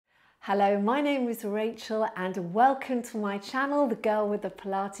Hello, my name is Rachel and welcome to my channel, The Girl with the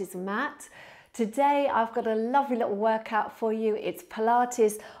Pilates Mat. Today I've got a lovely little workout for you. It's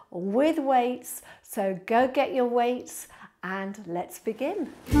Pilates with weights, so go get your weights and let's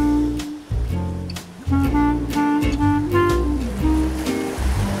begin.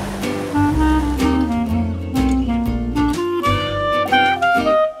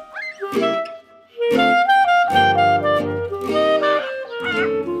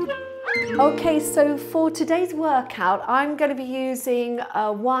 Okay, so for today's workout, I'm going to be using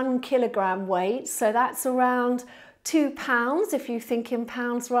a 1 kilogram weight. So that's around 2 pounds if you think in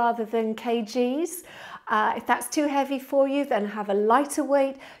pounds rather than kgs. If that's too heavy for you, then have a lighter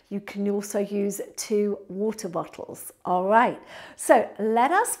weight. You can also use 2 water bottles. All right, so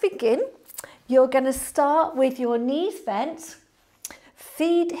let us begin. You're going to start with your knees bent,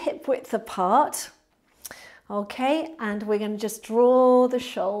 feet hip width apart. Okay, and we're going to just draw the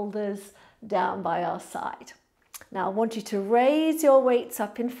shoulders down by our side. Now I want you to raise your weights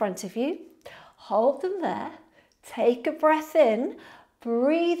up in front of you, hold them there, take a breath in,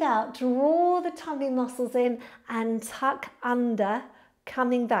 breathe out, draw the tummy muscles in and tuck under,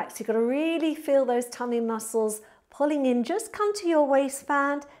 coming back. So you've got to really feel those tummy muscles pulling in. Just come to your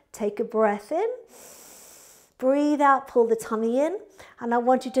waistband, take a breath in, breathe out, pull the tummy in, and I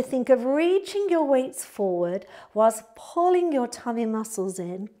want you to think of reaching your weights forward whilst pulling your tummy muscles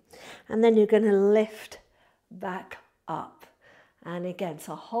in. And then you're going to lift back up. And again,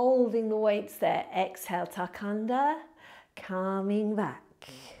 so holding the weights there. Exhale, tuck under, coming back.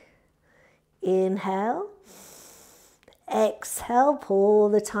 Inhale. Exhale, pull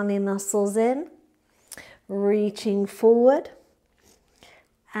the tummy muscles in. Reaching forward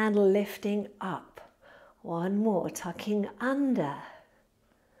and lifting up. One more, tucking under.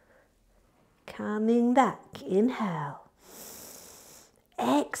 Coming back. Inhale.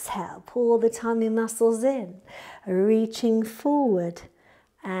 Exhale, pull the tummy muscles in, reaching forward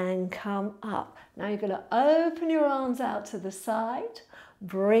and come up. Now you're going to open your arms out to the side,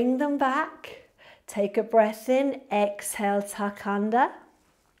 bring them back, take a breath in, exhale, tuck under,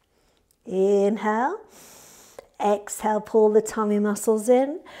 inhale, exhale, pull the tummy muscles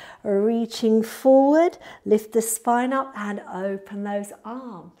in, reaching forward, lift the spine up and open those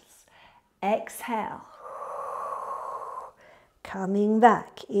arms, exhale. Coming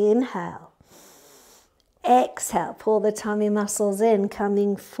back, inhale, exhale, pull the tummy muscles in,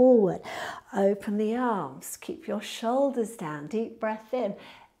 coming forward, open the arms, keep your shoulders down, deep breath in,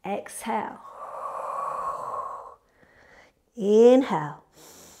 exhale, inhale,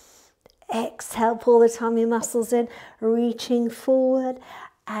 exhale, pull the tummy muscles in, reaching forward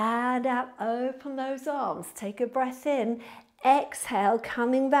and out, open those arms, take a breath in, exhale,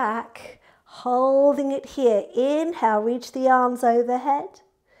 coming back, holding it here. Inhale, reach the arms overhead.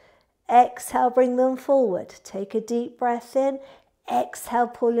 Exhale, bring them forward. Take a deep breath in. Exhale,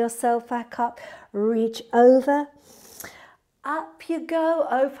 pull yourself back up. Reach over. Up you go.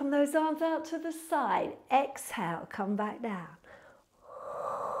 Open those arms out to the side. Exhale, come back down.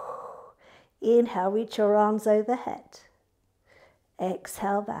 Inhale, reach your arms overhead.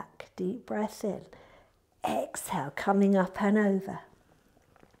 Exhale back. Deep breath in. Exhale, coming up and over.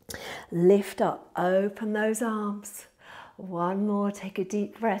 Lift up, open those arms. One more, take a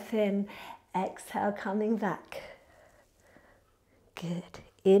deep breath in. Exhale, coming back. Good.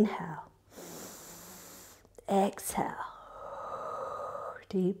 Inhale. Exhale.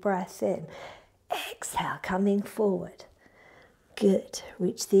 Deep breath in. Exhale, coming forward. Good.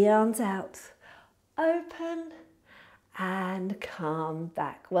 Reach the arms out. Open and come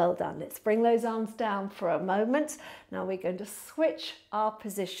back. Well done. Let's bring those arms down for a moment. Now we're going to switch our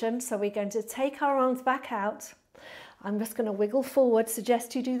position. So we're going to take our arms back out. I'm just going to wiggle forward.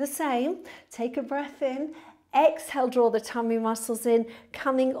 Suggest you do the same. Take a breath in. Exhale, draw the tummy muscles in,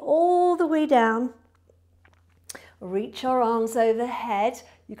 coming all the way down. Reach your arms overhead.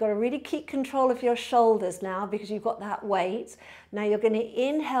 You've got to really keep control of your shoulders now because you've got that weight. Now you're going to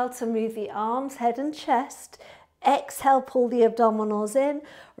inhale to move the arms, head and chest. Exhale, pull the abdominals in,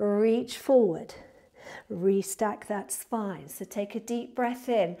 reach forward, restack that spine. So take a deep breath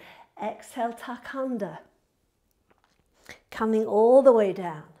in, exhale, tuck under, coming all the way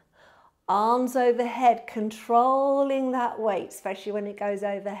down. Arms overhead, controlling that weight, especially when it goes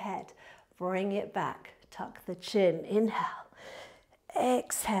overhead. Bring it back, tuck the chin, inhale,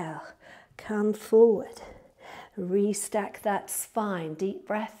 exhale, come forward, restack that spine, deep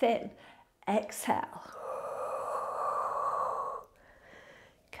breath in, exhale.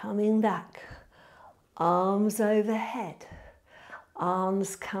 Coming back, arms overhead,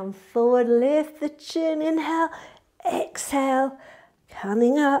 arms come forward, lift the chin, inhale, exhale,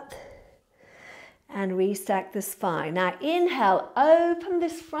 coming up, and restack the spine. Now inhale, open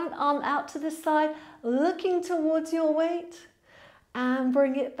this front arm out to the side, looking towards your weight, and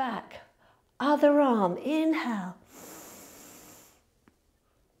bring it back. Other arm, inhale.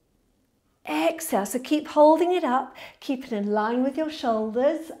 Exhale, so keep holding it up, keep it in line with your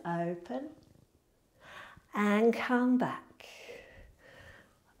shoulders, open, and come back.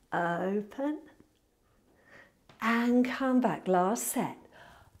 Open, and come back. Last set.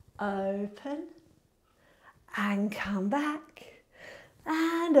 Open, and come back,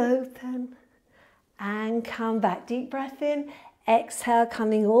 and open, and come back. Deep breath in. Exhale,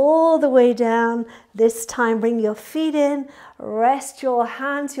 coming all the way down. This time bring your feet in, rest your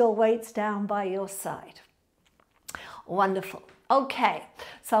hands, your weights down by your side. Wonderful. Okay,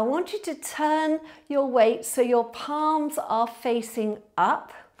 so I want you to turn your weight so your palms are facing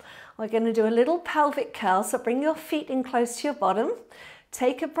up. We're going to do a little pelvic curl, so bring your feet in close to your bottom.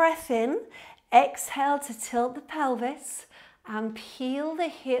 Take a breath in, exhale to tilt the pelvis and peel the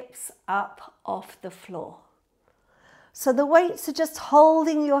hips up off the floor. So the weights are just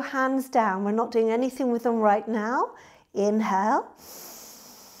holding your hands down. We're not doing anything with them right now. Inhale.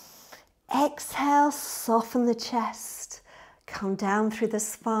 Exhale, soften the chest. Come down through the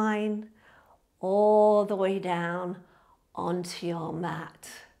spine, all the way down onto your mat.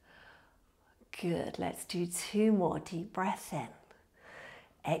 Good. Let's do 2 more. Deep breath in.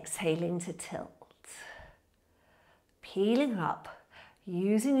 Exhaling to tilt. Peeling up.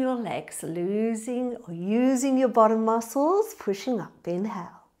 Using your legs, using your bottom muscles, pushing up.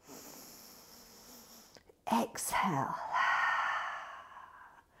 Inhale. Exhale.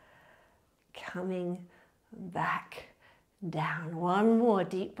 Coming back down. 1 more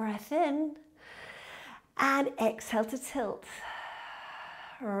deep breath in. And exhale to tilt.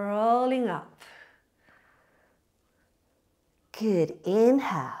 Rolling up. Good.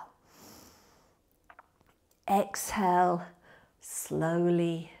 Inhale. Exhale.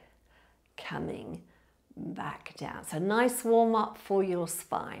 Slowly coming back down. So nice warm up for your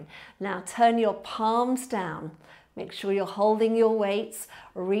spine. Now turn your palms down. Make sure you're holding your weights.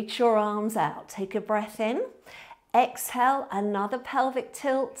 Reach your arms out. Take a breath in. Exhale, another pelvic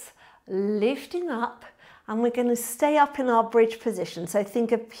tilt, lifting up. And we're going to stay up in our bridge position. So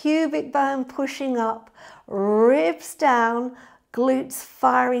think of pubic bone pushing up, ribs down, glutes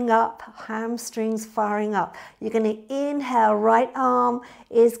firing up, hamstrings firing up. You're going to inhale, right arm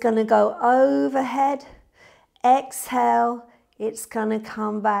is going to go overhead. Exhale, it's going to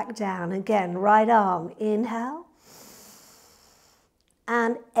come back down. Again, right arm, inhale.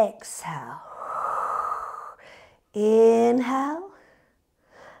 And exhale. Inhale.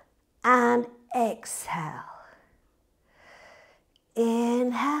 And exhale.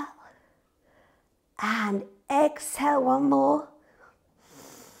 Inhale. And exhale, 1 more.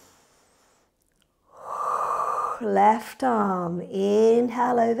 Left arm,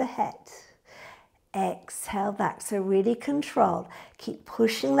 inhale overhead. Exhale back, so really controlled. Keep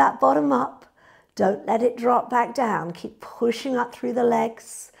pushing that bottom up. Don't let it drop back down. Keep pushing up through the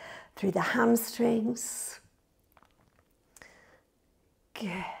legs, through the hamstrings.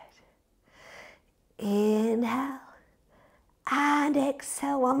 Good. Inhale and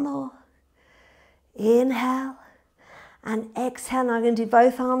exhale, 1 more. Inhale and exhale. Now I'm going to do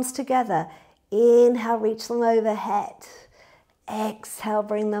both arms together. Inhale, reach them overhead. Exhale,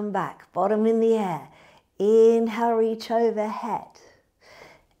 bring them back. Bottom in the air. Inhale, reach overhead.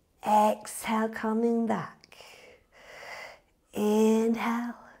 Exhale, coming back.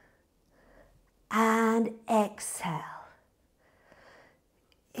 Inhale and exhale.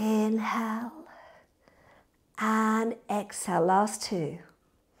 Inhale and exhale. Last 2.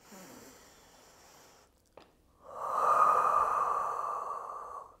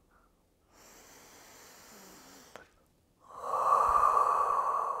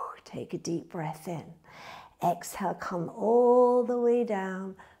 Take a deep breath in. Exhale, come all the way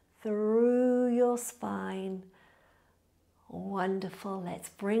down through your spine. Wonderful. Let's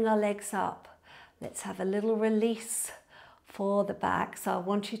bring our legs up. Let's have a little release for the back. So I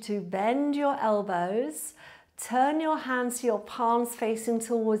want you to bend your elbows, turn your hands to your palms facing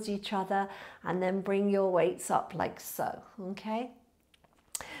towards each other, and then bring your weights up like so, okay?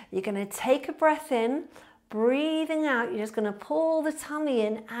 You're going to take a breath in. Breathing out, you're just going to pull the tummy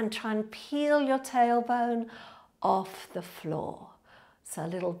in and try and peel your tailbone off the floor. So a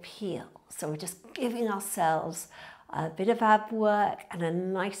little peel. So we're just giving ourselves a bit of ab work and a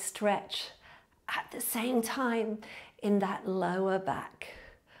nice stretch at the same time in that lower back.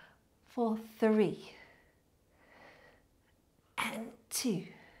 For 3 and 2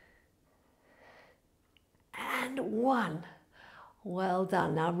 and 1. Well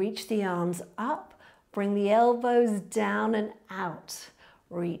done. Now reach the arms up. Bring the elbows down and out.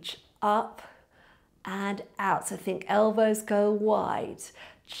 Reach up and out. So think elbows go wide.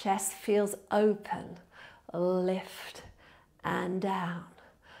 Chest feels open. Lift and down.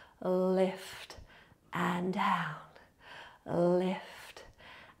 Lift and down. Lift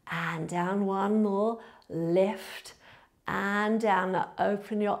and down. One more. Lift and down. Now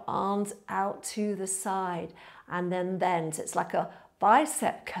open your arms out to the side and then bend. It's like a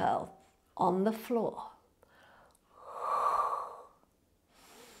bicep curl on the floor.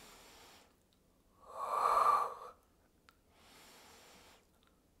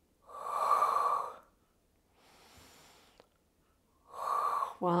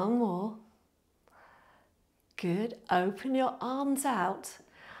 One more. Good. Open your arms out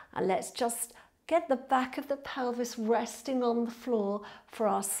and let's just get the back of the pelvis resting on the floor for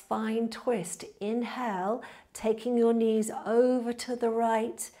our spine twist. Inhale, taking your knees over to the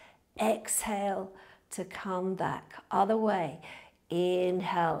right. Exhale to come back. Other way.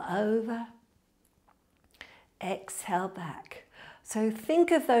 Inhale over. Exhale back. So think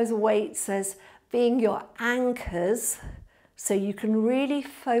of those weights as being your anchors, so you can really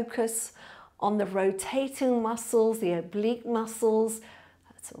focus on the rotating muscles, the oblique muscles,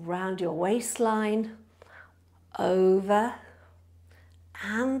 that's around your waistline, over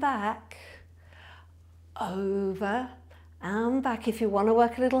and back, over and back. If you want to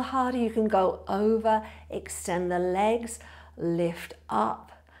work a little harder, you can go over, extend the legs, lift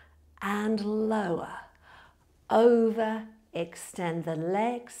up and lower. Over, extend the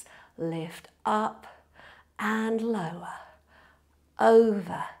legs, lift up and lower.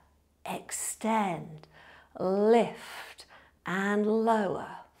 Over, extend, lift and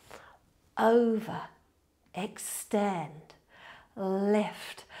lower. Over, extend,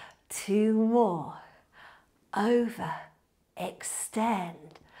 lift. Two more. Over,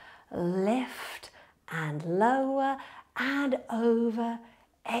 extend, lift and lower, and over,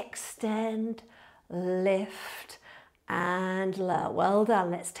 extend, lift and lower. Well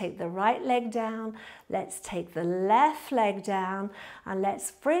done. Let's take the right leg down. Let's take the left leg down and let's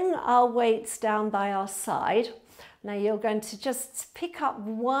bring our weights down by our side. Now you're going to just pick up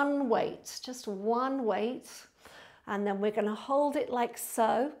one weight, just one weight, and then we're going to hold it like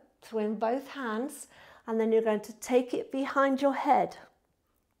so, so in both hands, and then you're going to take it behind your head.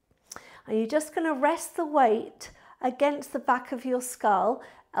 And you're just going to rest the weight against the back of your skull,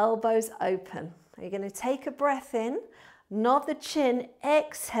 elbows open. You're going to take a breath in, nod the chin,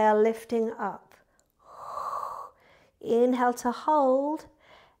 exhale, lifting up. Inhale to hold,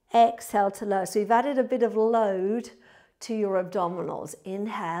 exhale to lower. So you've added a bit of load to your abdominals.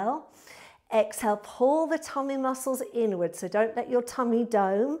 Inhale, exhale, pull the tummy muscles inward. So don't let your tummy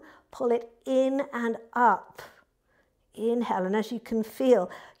dome, pull it in and up. Inhale, and as you can feel,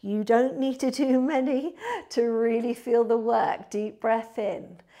 you don't need to do many to really feel the work. Deep breath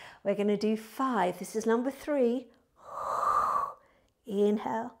in. We're going to do 5. This is number 3.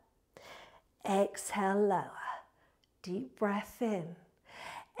 Inhale, exhale, lower. Deep breath in.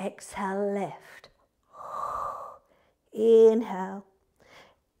 Exhale, lift. Inhale,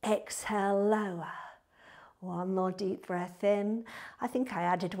 exhale, lower. One more deep breath in. I think I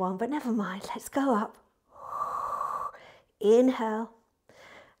added one, but never mind. Let's go up. Inhale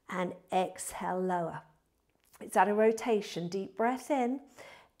and exhale, lower. It's at a rotation. Deep breath in.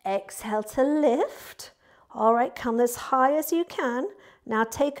 Exhale to lift. All right, come as high as you can. Now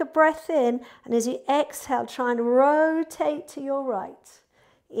take a breath in, and as you exhale, try and rotate to your right.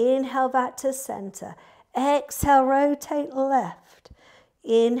 Inhale back to center. Exhale, rotate left.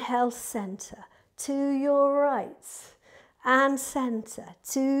 Inhale, center. To your right. And center.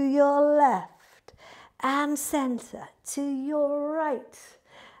 To your left. And center. To your right.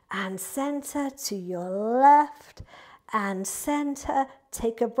 And center. To your left. And center.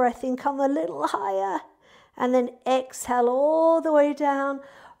 Take a breath in, come a little higher. And then exhale all the way down.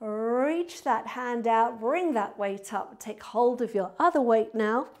 Reach that hand out, bring that weight up. Take hold of your other weight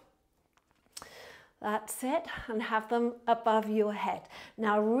now. That's it, and have them above your head.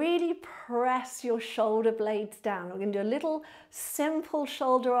 Now really press your shoulder blades down. We're going to do a little simple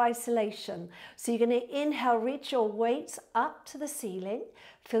shoulder isolation. So you're going to inhale, reach your weights up to the ceiling.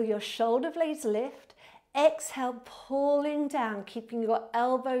 Feel your shoulder blades lift. Exhale, pulling down, keeping your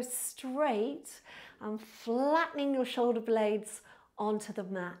elbows straight and flattening your shoulder blades onto the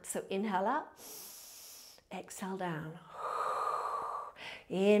mat. So inhale up, exhale down.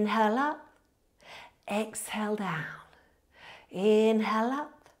 Inhale up, exhale down. Inhale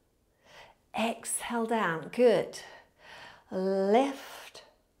up, exhale down. Good. Lift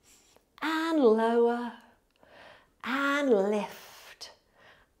and lower and lift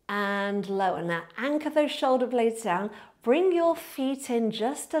and lower. Now anchor those shoulder blades down. Bring your feet in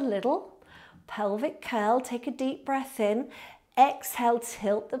just a little. Pelvic curl, take a deep breath in. Exhale,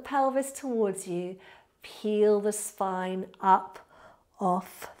 tilt the pelvis towards you. Peel the spine up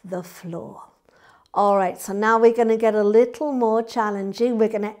off the floor. All right, so now we're going to get a little more challenging. We're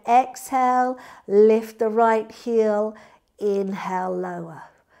going to exhale, lift the right heel, inhale, lower.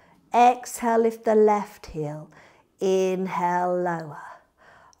 Exhale, lift the left heel, inhale, lower.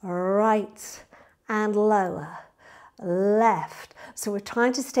 Right and lower, left. So we're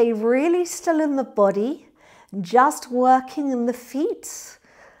trying to stay really still in the body, just working in the feet.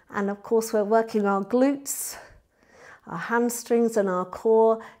 And of course, we're working our glutes, our hamstrings and our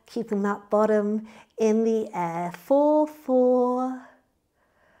core, keeping that bottom in the air. 4, 4,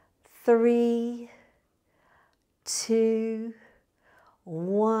 3, 2,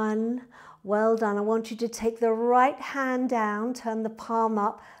 1. Well done. I want you to take the right hand down, turn the palm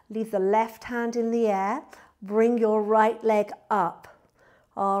up, leave the left hand in the air, bring your right leg up.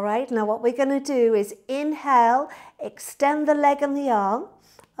 All right, now what we're going to do is inhale, extend the leg and the arm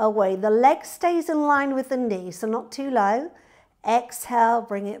away. The leg stays in line with the knee, so not too low. Exhale,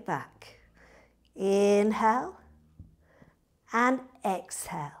 bring it back. Inhale and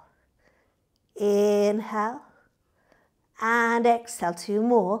exhale. Inhale and exhale. 2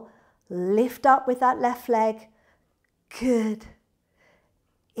 more. Lift up with that left leg. Good.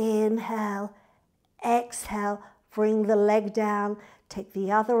 Inhale, exhale, bring the leg down. Take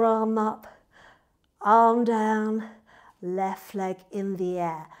the other arm up, arm down, left leg in the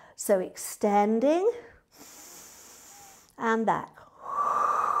air. So extending and back.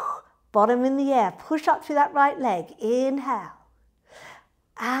 Bottom in the air. Push up through that right leg. Inhale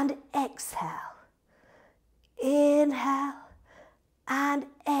and exhale. Inhale and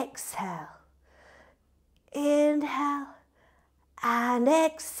exhale. Inhale and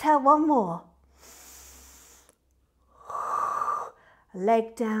exhale. 1 more.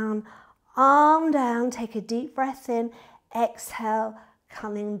 Leg down, arm down. Take a deep breath in. Exhale,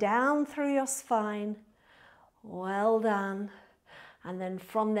 coming down through your spine. Well done. And then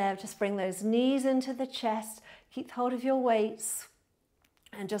from there, just bring those knees into the chest. Keep hold of your weights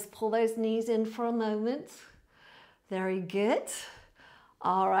and just pull those knees in for a moment. Very good.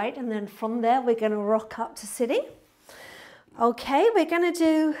 All right, and then from there, we're going to rock up to sitting. Okay, we're going to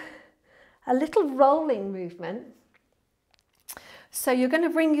do a little rolling movement. So you're going to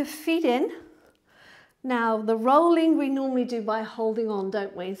bring your feet in. Now, the rolling we normally do by holding on,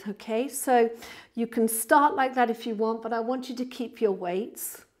 don't we? Okay, so you can start like that if you want, but I want you to keep your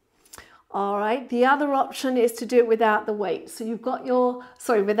weights. All right, the other option is to do it without the weights. So you've got your,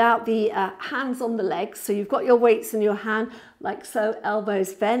 without the hands on the legs. So you've got your weights in your hand, like so,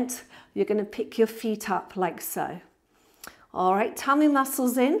 elbows bent. You're going to pick your feet up like so. All right, tummy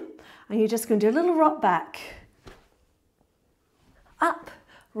muscles in, and you're just going to do a little rock back. Up,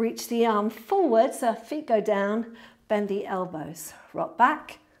 reach the arm forward, so feet go down, bend the elbows. Rock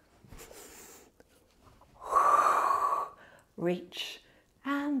back. Reach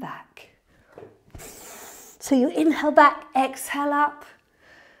and back. So you inhale back, exhale up.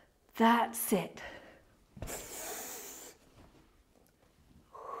 That's it.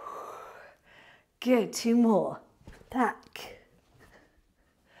 Good, 2 more. Back.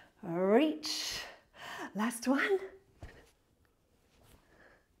 Reach. Last one.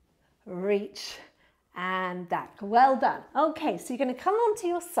 Reach and back. Well done. Okay, so you're going to come onto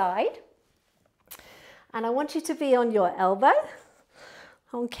your side. And I want you to be on your elbow.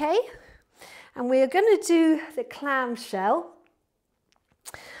 Okay. And we are going to do the clamshell.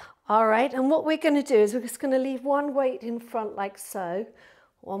 All right, and what we're going to do is we're just going to leave 1 weight in front like so,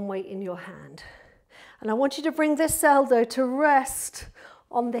 1 weight in your hand. And I want you to bring this elbow to rest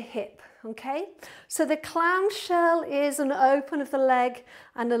on the hip, okay? So the clamshell is an open of the leg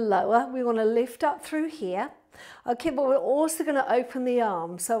and a lower. We want to lift up through here, okay, but we're also going to open the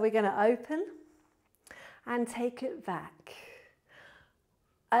arm. So we're going to open and take it back.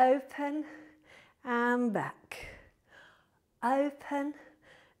 Open and back, open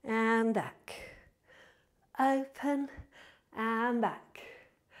and back, open and back,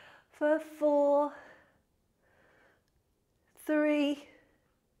 for 4, 3,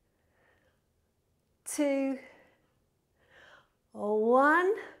 2,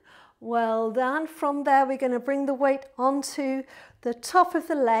 1. Well done. From there, we're going to bring the weight onto the top of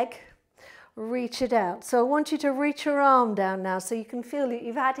the leg. Reach it out. So I want you to reach your arm down now so you can feel that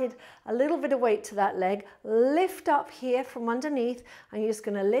you've added a little bit of weight to that leg. Lift up here from underneath, and you're just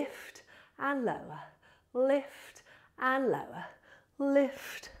going to lift and lower, lift and lower,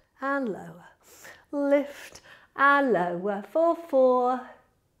 lift and lower, lift and lower, for 4,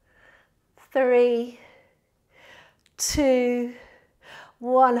 3, 2,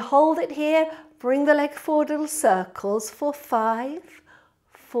 1. Hold it here. Bring the leg forward, little circles for 5,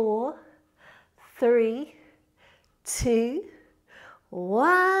 4, 3, 2,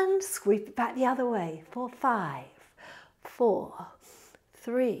 1. Sweep it back the other way for 5, 4,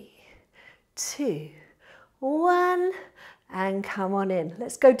 3, 2, 1. And come on in.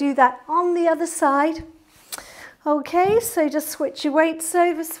 Let's go do that on the other side. Okay, so just switch your weights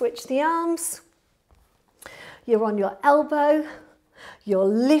over, switch the arms. You're on your elbow. You're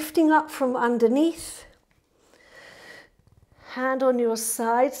lifting up from underneath. Hand on your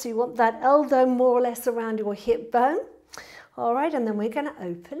side, so you want that elbow more or less around your hip bone. All right, and then we're going to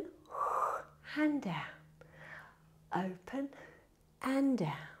open, hand down, open and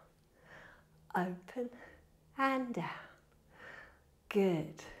down, open and down.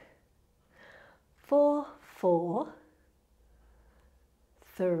 Good. 4, 4,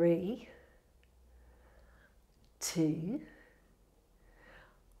 3, 2,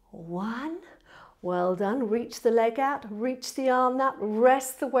 1. Well done. Reach the leg out, reach the arm out,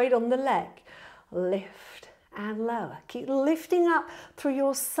 rest the weight on the leg. Lift and lower. Keep lifting up through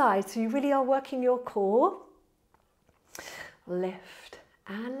your side so you really are working your core. Lift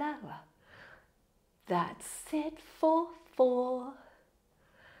and lower. That's it. 4, 4,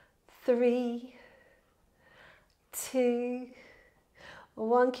 3, 2,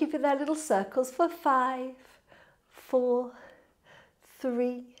 1. Keep it there, little circles for 5, 4,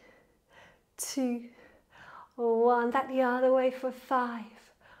 3, 2, 1. Back the other way for 5,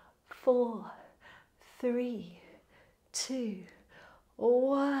 4, 3, 2,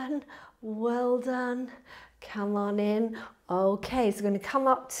 1. Well done. Come on in. Okay, so we're going to come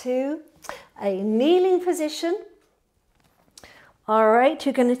up to a kneeling position. All right,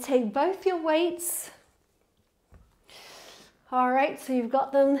 you're going to take both your weights. All right, so you've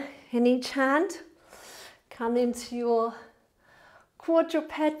got them in each hand. Come into your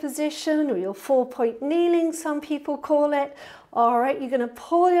quadruped position, or your 4-point kneeling, some people call it. All right, you're going to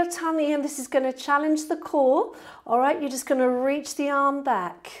pull your tummy in. This is going to challenge the core. All right, you're just going to reach the arm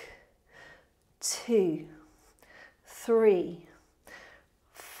back. 2, 3,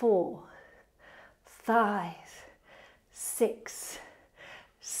 4, 5, 6,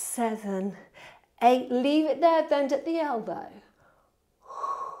 7, 8. Leave it there, bend at the elbow.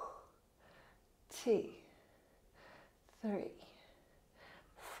 2, 3,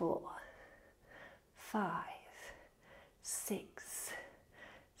 4, 5, 6,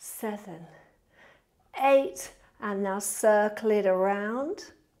 7, 8. And now circle it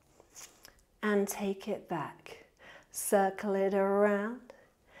around and take it back. Circle it around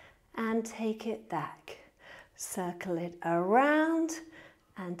and take it back. Circle it around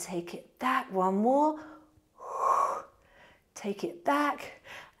and take it back. One more. Take it back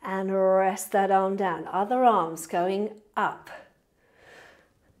and rest that arm down. Other arms going up.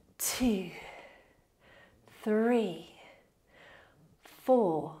 2, 3,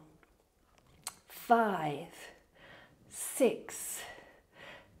 4, 5, 6,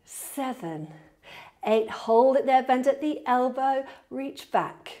 7, 8. Hold it there, bend at the elbow, reach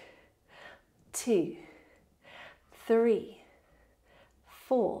back. 2, 3,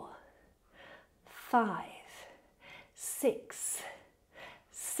 4, 5, 6,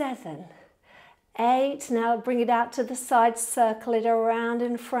 7, 8. Now bring it out to the side, circle it around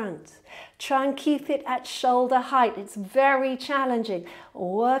in front. Try and keep it at shoulder height. It's very challenging.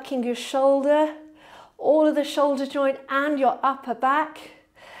 Working your shoulder, all of the shoulder joint and your upper back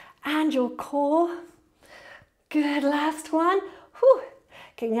and your core. Good, last one. Whew.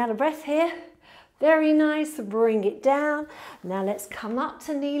 Getting out of breath here. Very nice, bring it down. Now let's come up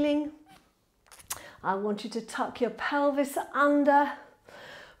to kneeling. I want you to tuck your pelvis under.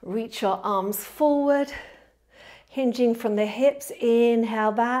 Reach your arms forward, hinging from the hips.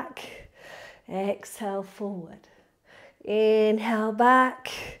 Inhale back, exhale forward. Inhale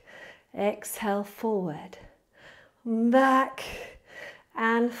back, exhale forward. Back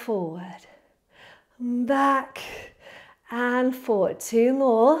and forward. Back and forward. 2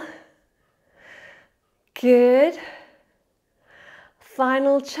 more. Good.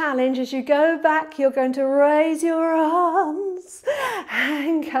 Final challenge. As you go back, you're going to raise your arms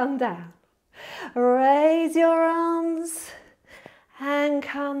and come down. Raise your arms and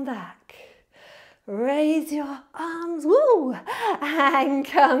come back. Raise your arms, woo, and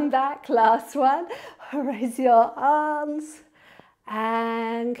come back. Last one. Raise your arms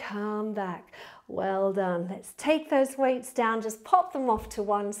and come back. Well done. Let's take those weights down. Just pop them off to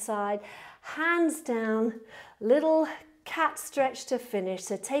one side. Hands down. Little cat stretch to finish.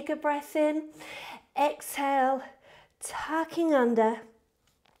 So take a breath in, exhale, tucking under,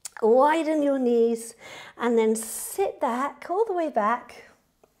 Widen your knees and then sit back, all the way back.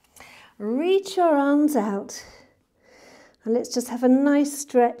 Reach your arms out. And let's just have a nice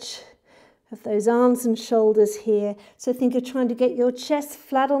stretch of those arms and shoulders here. So think of trying to get your chest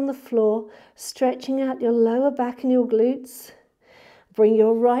flat on the floor, stretching out your lower back and your glutes. Bring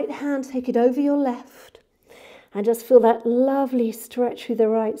your right hand, take it over your left, and just feel that lovely stretch through the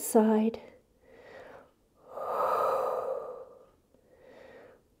right side.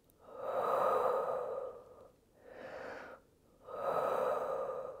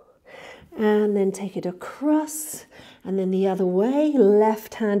 And then take it across, and then the other way,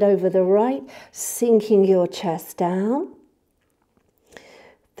 left hand over the right, sinking your chest down.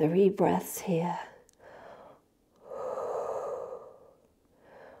 3 breaths here.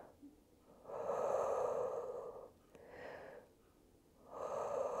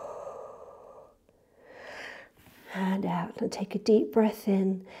 And out, and take a deep breath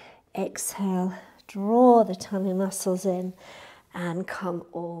in. Exhale, draw the tummy muscles in, and come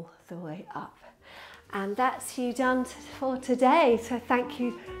all the way up. And that's you done for today. So thank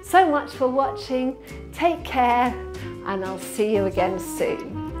you so much for watching. Take care, and I'll see you again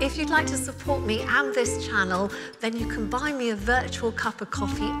soon. If you'd like to support me and this channel, then you can buy me a virtual cup of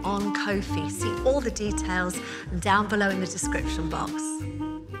coffee on Ko-fi. See all the details down below in the description box.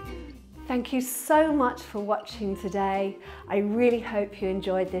 Thank you so much for watching today. I really hope you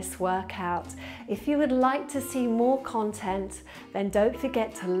enjoyed this workout. If you would like to see more content, then don't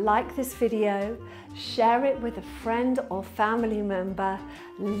forget to like this video, share it with a friend or family member,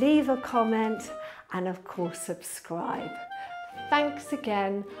 leave a comment, and of course subscribe. Thanks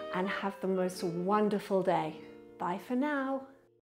again and have the most wonderful day. Bye for now.